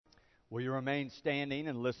Will you remain standing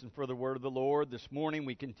and listen for the word of the Lord? This morning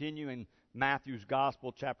we continue in Matthew's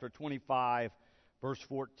Gospel, chapter 25, verse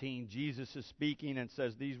 14. Jesus is speaking and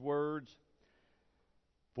says these words,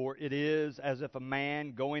 "For it is as if a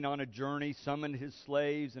man going on a journey summoned his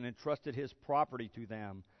slaves and entrusted his property to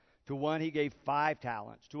them. To one he gave 5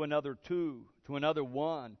 talents, to another 2, to another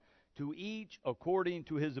 1, to each according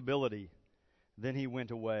to his ability. Then he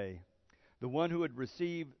went away. The one who had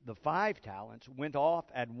received the 5 talents went off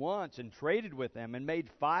at once and traded with them and made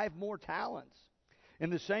 5 more talents. In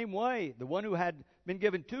the same way, the one who had been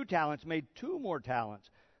given 2 talents made 2 more talents.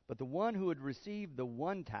 But the one who had received the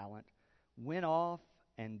 1 talent went off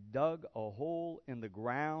and dug a hole in the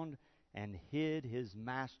ground and hid his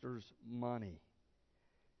master's money.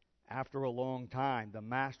 After a long time, the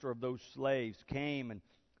master of those slaves came and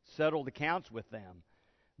settled accounts with them.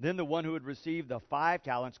 Then the one who had received the 5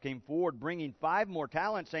 talents came forward, bringing 5 more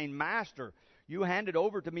talents, saying, 'Master, you handed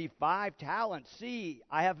over to me 5 talents. See,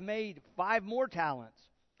 I have made 5 more talents.'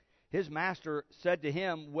 His master said to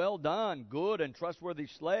him, 'Well done, good and trustworthy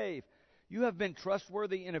slave. You have been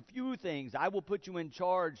trustworthy in a few things. I will put you in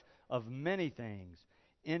charge of many things.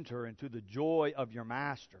 Enter into the joy of your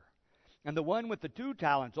master.' And the one with the 2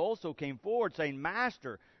 talents also came forward, saying,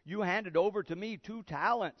 'Master, you handed over to me 2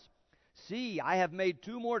 talents. See, I have made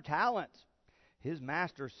 2 more talents.' His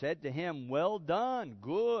master said to him, 'Well done,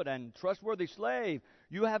 good and trustworthy slave.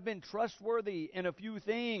 You have been trustworthy in a few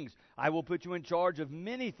things. I will put you in charge of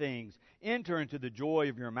many things. Enter into the joy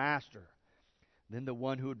of your master.' Then the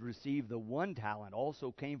one who had received the 1 talent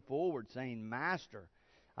also came forward, saying, 'Master,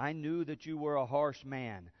 I knew that you were a harsh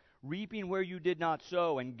man, reaping where you did not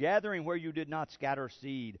sow and gathering where you did not scatter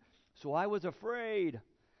seed. So I was afraid,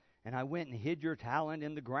 and I went and hid your talent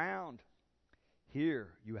in the ground.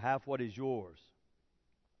 Here you have what is yours.'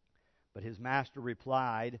 But his master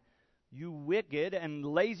replied, 'You wicked and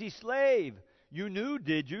lazy slave! You knew,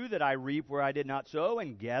 did you, that I reap where I did not sow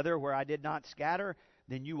and gather where I did not scatter?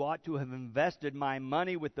 Then you ought to have invested my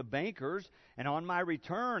money with the bankers, and on my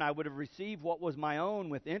return I would have received what was my own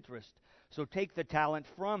with interest. So take the talent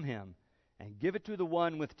from him and give it to the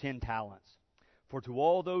one with 10 talents. For to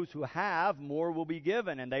all those who have, more will be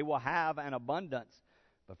given, and they will have an abundance.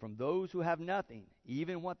 But from those who have nothing,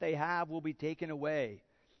 even what they have will be taken away.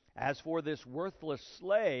 As for this worthless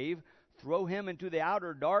slave, throw him into the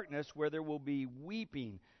outer darkness, where there will be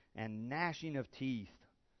weeping and gnashing of teeth.'"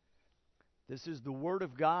 This is the word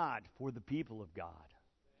of God for the people of God.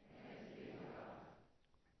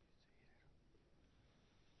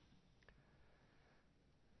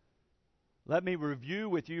 Let me review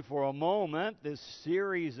with you for a moment this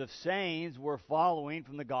series of sayings we're following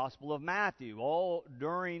from the Gospel of Matthew. All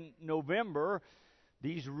during November,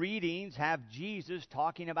 these readings have Jesus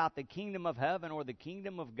talking about the kingdom of heaven or the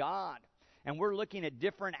kingdom of God. And we're looking at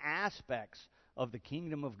different aspects of the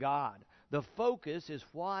kingdom of God. The focus is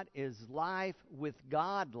what is life with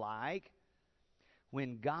God like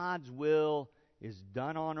when God's will is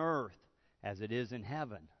done on earth as it is in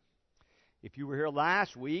heaven. If you were here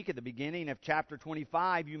last week at the beginning of chapter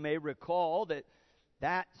 25, you may recall that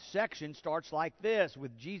that section starts like this,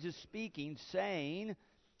 with Jesus speaking, saying,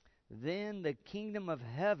 "Then the kingdom of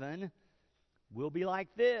heaven will be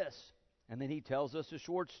like this." And then he tells us a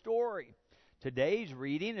short story. Today's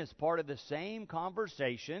reading is part of the same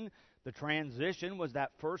conversation. The transition was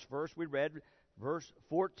that first verse we read, verse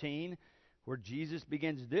 14, where Jesus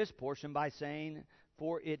begins this portion by saying,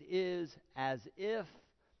 "For it is as if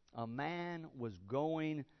a man was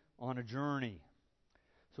going on a journey."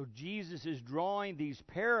 So Jesus is drawing these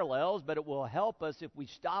parallels, but it will help us if we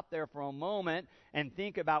stop there for a moment and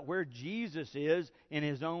think about where Jesus is in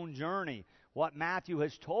his own journey. What Matthew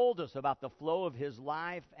has told us about the flow of his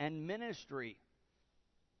life and ministry.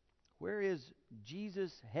 Where is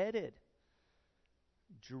Jesus headed?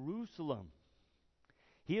 Jerusalem.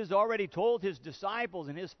 He has already told his disciples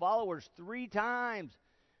and his followers 3 times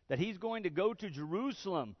that he's going to go to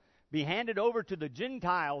Jerusalem, be handed over to the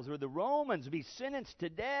Gentiles or the Romans, be sentenced to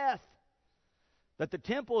death, that the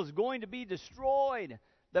temple is going to be destroyed,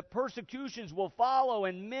 that persecutions will follow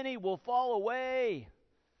and many will fall away.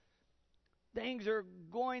 Things are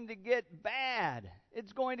going to get bad.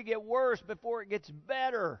 It's going to get worse before it gets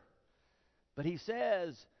better. But he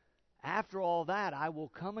says, after all that, I will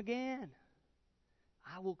come again.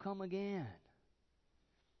 I will come again.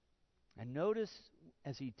 And notice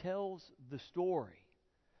as he tells the story,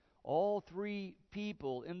 all 3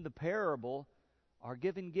 people in the parable are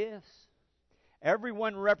given gifts.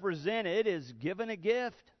 Everyone represented is given a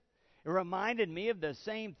gift. It reminded me of the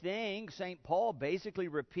same thing St. Paul basically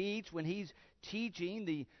repeats when he's teaching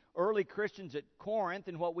the early Christians at Corinth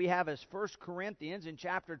and what we have as 1 Corinthians in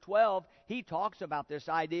chapter 12, he talks about this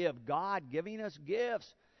idea of God giving us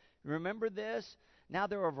gifts. Remember this? Now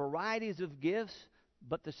there are varieties of gifts,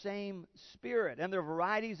 but the same Spirit. And there are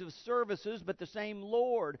varieties of services, but the same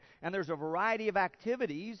Lord. And there's a variety of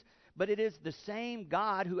activities, but it is the same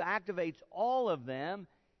God who activates all of them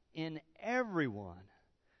in everyone.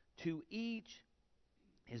 To each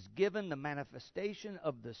is given the manifestation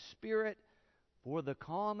of the Spirit for the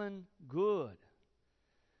common good.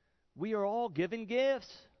 We are all given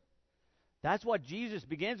gifts. That's what Jesus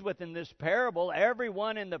begins with in this parable.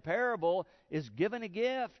 Everyone in the parable is given a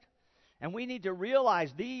gift. And we need to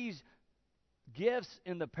realize these gifts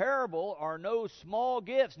in the parable are no small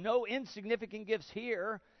gifts, no insignificant gifts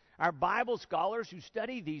here. Our Bible scholars who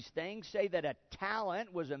study these things say that a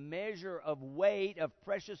talent was a measure of weight of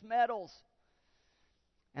precious metals,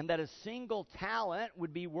 and that a single talent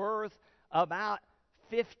would be worth about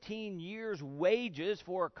 15 years' wages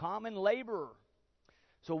for a common laborer.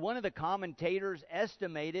 So one of the commentators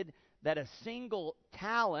estimated that a single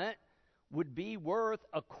talent would be worth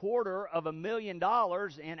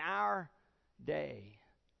 $250,000 in our day.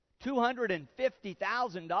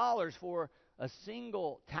 $250,000 for a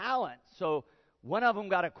single talent. So one of them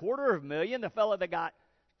got $250,000. The fellow that got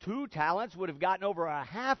 2 talents would have gotten over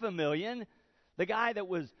 $500,000. The guy that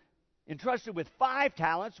was entrusted with 5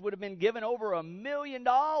 talents would have been given over $1 million.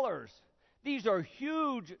 These are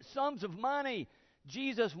huge sums of money.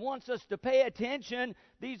 Jesus wants us to pay attention.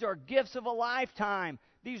 These are gifts of a lifetime.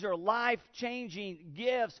 These are life-changing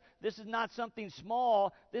gifts. This is not something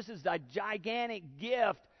small. This is a gigantic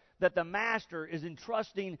gift that the master is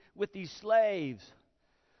entrusting with these slaves.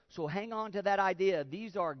 So hang on to that idea.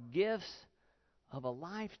 These are gifts of a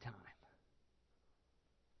lifetime.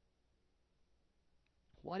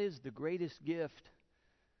 What is the greatest gift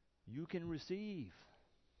you can receive?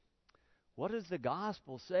 What does the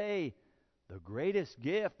gospel say the greatest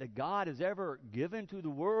gift that God has ever given to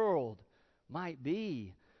the world might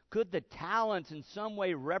be? Could the talents in some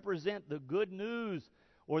way represent the good news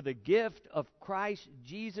or the gift of Christ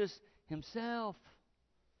Jesus himself?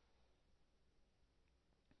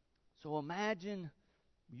 So imagine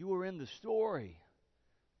you are in the story.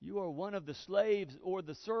 You are one of the slaves or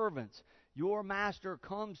the servants. Your master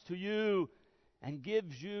comes to you and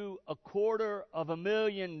gives you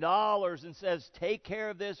 $250,000 and says, take care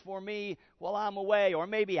of this for me while I'm away. Or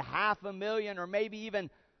maybe $500,000 or maybe even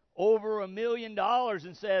over $1 million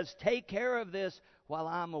and says, take care of this while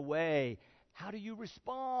I'm away. How do you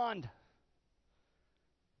respond?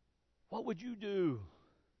 What would you do?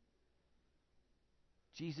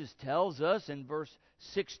 Jesus tells us in verse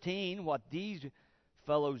 16 what these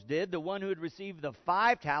fellows did. The one who had received the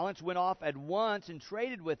 5 talents went off at once and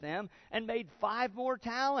traded with them and made 5 more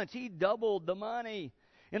talents. He doubled the money.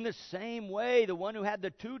 In the same way, the one who had the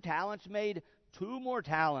 2 talents made 2 more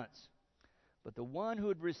talents. But the one who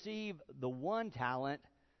had received the 1 talent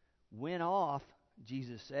went off,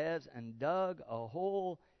 Jesus says, and dug a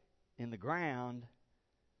hole in the ground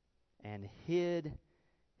and hid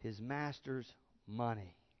his master's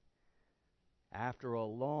money. After a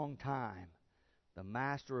long time, the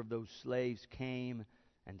master of those slaves came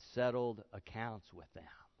and settled accounts with them.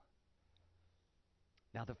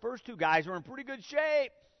 Now, the first 2 guys are in pretty good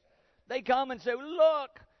shape. They come and say,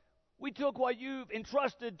 look, we took what you've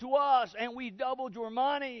entrusted to us and we doubled your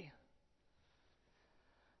money.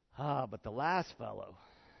 But the last fellow,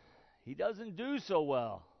 he doesn't do so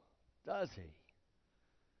well, does he?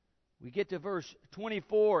 We get to verse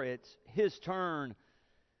 24. It's his turn.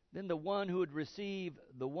 Then the one who had received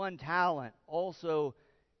the 1 talent also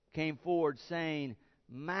came forward, saying,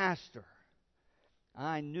 Master,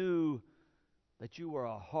 I knew that you were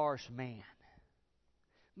a harsh man.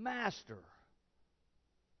 Master,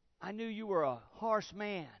 I knew you were a harsh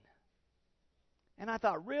man. And I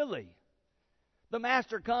thought, really? The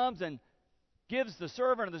master comes and gives the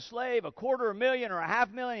servant or the slave $250,000 or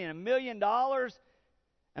 $500,000, $1 million,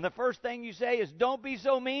 and the first thing you say is, don't be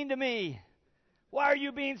so mean to me. Why are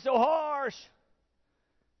you being so harsh?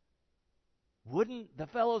 Wouldn't the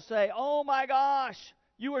fellow say, oh my gosh,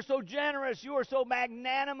 you are so generous, you are so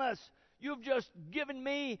magnanimous, you've just given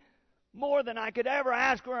me more than I could ever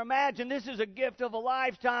ask or imagine. This is a gift of a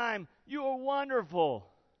lifetime. You are wonderful.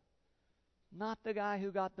 Not the guy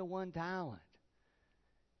who got the 1 talent.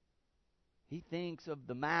 He thinks of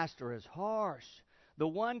the master as harsh. The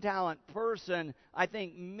 1 talent person, I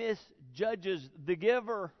think, misjudges the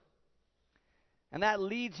giver. And that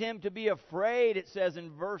leads him to be afraid, it says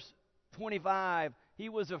in verse 25. He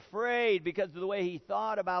was afraid because of the way he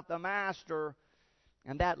thought about the master,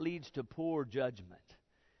 and that leads to poor judgment.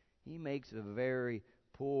 He makes a very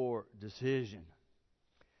poor decision.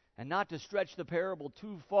 And not to stretch the parable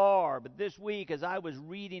too far, but this week as I was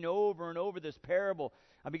reading over and over this parable,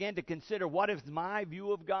 I began to consider, what is my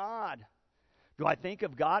view of God? Do I think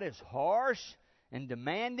of God as harsh and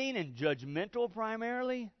demanding and judgmental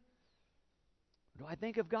primarily? Or do I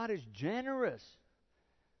think of God as generous,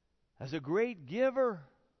 as a great giver,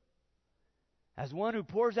 as one who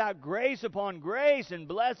pours out grace upon grace and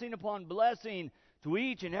blessing upon blessing to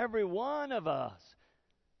each and every one of us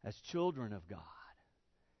as children of God?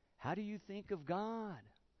 How do you think of God?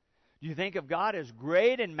 Do you think of God as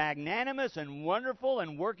great and magnanimous and wonderful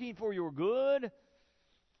and working for your good?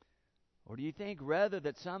 Or do you think rather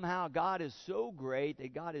that somehow God is so great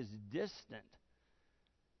that God is distant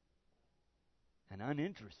and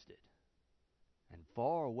uninterested and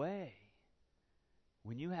far away?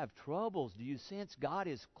 When you have troubles, do you sense God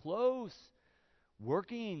is close,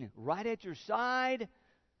 working right at your side?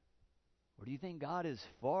 Or do you think God is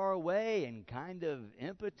far away and kind of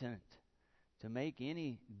impotent to make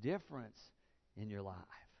any difference in your life?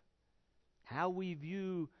 How we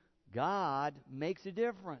view God makes a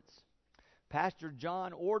difference. Pastor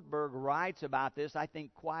John Ortberg writes about this, I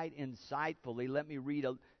think, quite insightfully. Let me read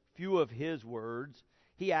a few of his words.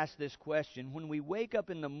 He asked this question: when we wake up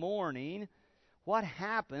in the morning, what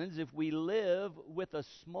happens if we live with a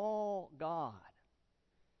small God?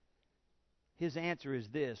 His answer is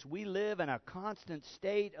this: we live in a constant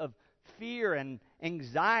state of fear and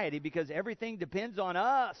anxiety because everything depends on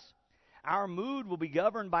us. Our mood will be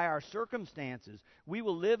governed by our circumstances. We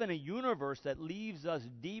will live in a universe that leaves us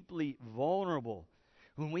deeply vulnerable.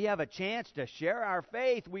 When we have a chance to share our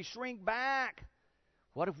faith, we shrink back.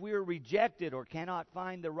 What if we are rejected or cannot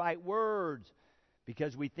find the right words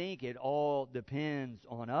because we think it all depends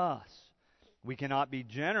on us? We cannot be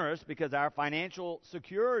generous because our financial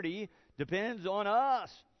security depends on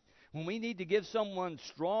us. When we need to give someone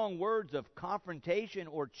strong words of confrontation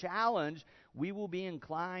or challenge, we will be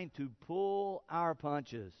inclined to pull our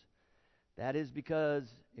punches. That is because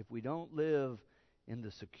if we don't live in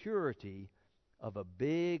the security of a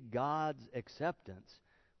big God's acceptance,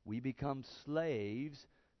 we become slaves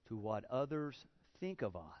to what others think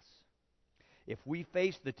of us. If we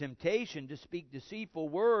face the temptation to speak deceitful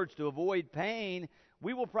words to avoid pain,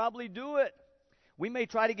 we will probably do it. We may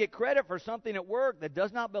try to get credit for something at work that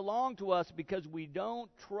does not belong to us because we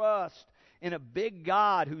don't trust in a big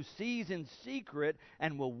God who sees in secret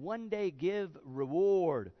and will one day give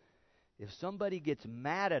reward. If somebody gets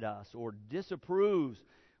mad at us or disapproves,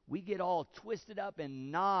 we get all twisted up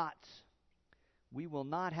in knots. We will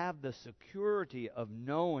not have the security of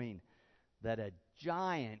knowing that a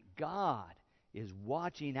giant God is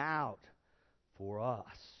watching out for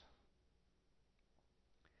us.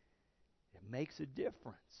 Makes a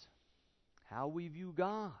difference how we view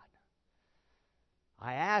God.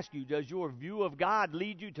 I ask you, does your view of God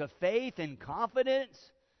lead you to faith and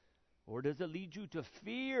confidence, or does it lead you to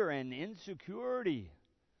fear and insecurity?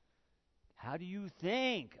 How do you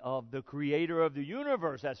think of the Creator of the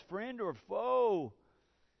universe, as friend or foe?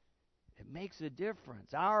 It makes a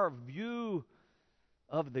difference. Our view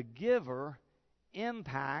of the giver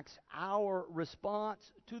impacts our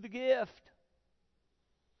response to the gift.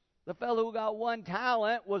 The fellow who got 1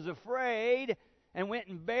 talent was afraid and went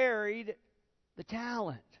and buried the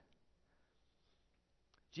talent.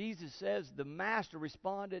 Jesus says the master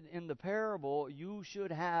responded in the parable, "You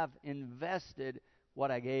should have invested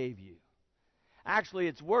what I gave you." Actually,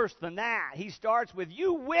 it's worse than that. He starts with,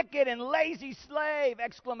 "You wicked and lazy slave!"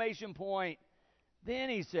 exclamation point. Then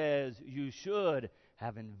he says, "You should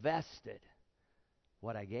have invested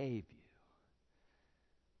what I gave you."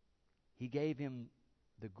 He gave him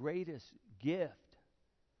the greatest gift,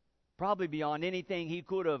 probably beyond anything he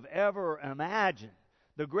could have ever imagined,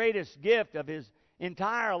 the greatest gift of his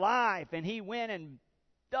entire life. And he went and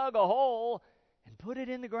dug a hole and put it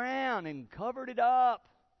in the ground and covered it up.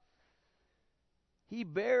 He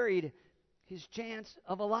buried his chance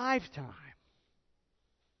of a lifetime.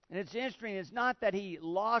 And it's interesting, it's not that he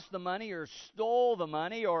lost the money or stole the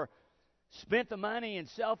money or spent the money in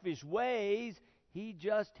selfish ways. He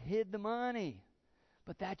just hid the money.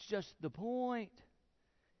 But that's just the point.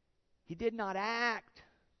 He did not act.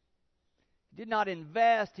 He did not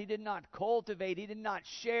invest. He did not cultivate. He did not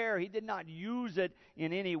share. He did not use it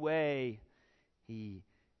in any way. He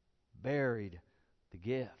buried the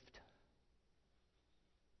gift.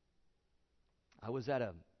 I was at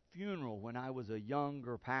a funeral when I was a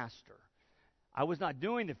younger pastor. I was not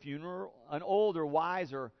doing the funeral. An older,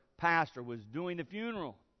 wiser pastor was doing the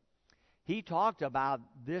funeral. He talked about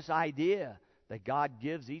this idea that God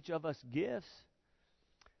gives each of us gifts.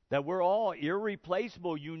 that we're all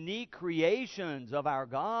irreplaceable, unique creations of our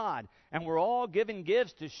God, and we're all given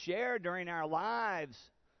gifts to share during our lives.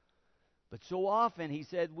 But so often, he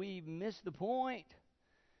said, we miss the point.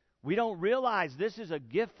 We don't realize this is a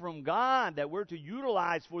gift from God that we're to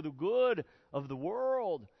utilize for the good of the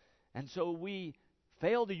world. And so we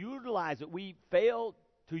fail to utilize it. We fail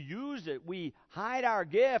to use it. We hide our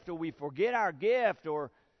gift, or we forget our gift,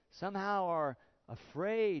 or somehow are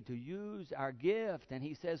afraid to use our gift. And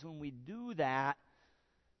he says when we do that,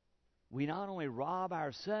 we not only rob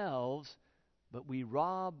ourselves, but we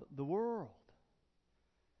rob the world.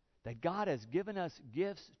 That God has given us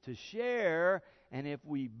gifts to share, and if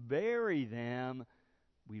we bury them,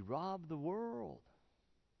 we rob the world.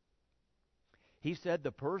 He said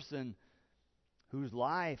the person whose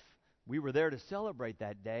life we were there to celebrate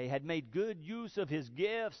that day had made good use of his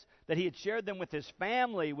gifts, that he had shared them with his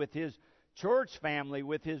family, with his church family,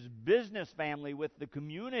 with his business family, with the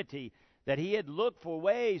community, that he had looked for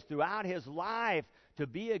ways throughout his life to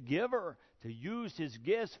be a giver, to use his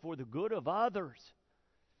gifts for the good of others.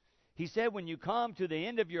 He said when you come to the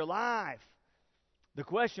end of your life, the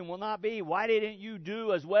question will not be, why didn't you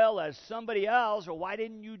do as well as somebody else, or why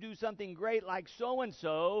didn't you do something great like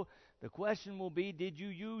so-and-so? The question will be, did you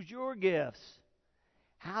use your gifts?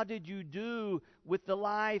 How did you do with the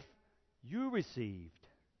life you received,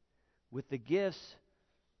 with the gifts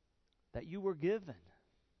that you were given?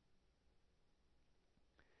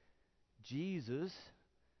 Jesus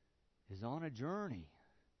is on a journey.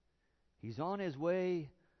 He's on his way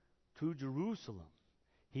to Jerusalem.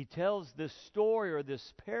 He tells this story or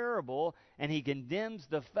this parable, and he condemns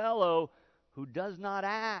the fellow who does not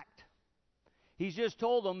act. He's just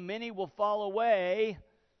told them many will fall away.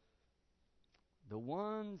 The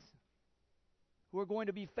ones who are going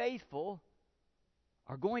to be faithful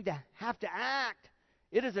are going to have to act.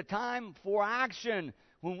 It is a time for action.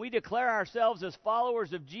 When we declare ourselves as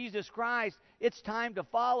followers of Jesus Christ, it's time to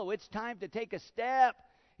follow. It's time to take a step.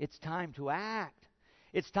 It's time to act.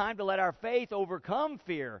 It's time to let our faith overcome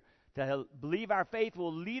fear, to believe our faith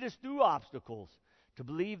will lead us through obstacles, to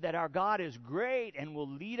believe that our God is great and will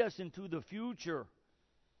lead us into the future.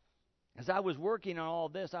 As I was working on all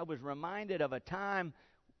this, I was reminded of a time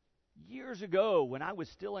years ago when I was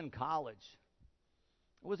still in college.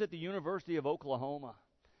 I was at the University of Oklahoma.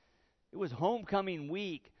 It was homecoming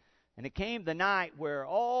week, and it came the night where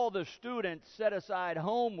all the students set aside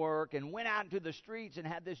homework and went out into the streets and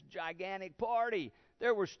had this gigantic party.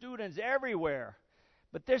 There were students everywhere.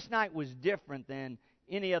 But this night was different than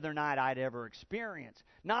any other night I'd ever experienced.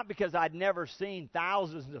 Not because I'd never seen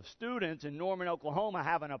thousands of students in Norman, Oklahoma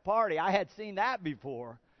having a party. I had seen that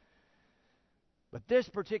before. But this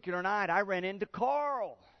particular night, I ran into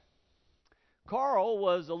Carl. Carl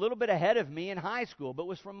was a little bit ahead of me in high school, but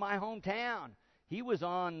was from my hometown. He was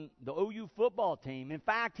on the OU football team. In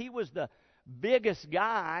fact, he was the biggest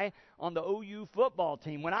guy on the OU football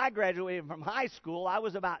team. When I graduated from high school, I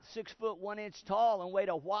was about 6 foot 1 inch tall and weighed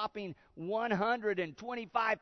a whopping 125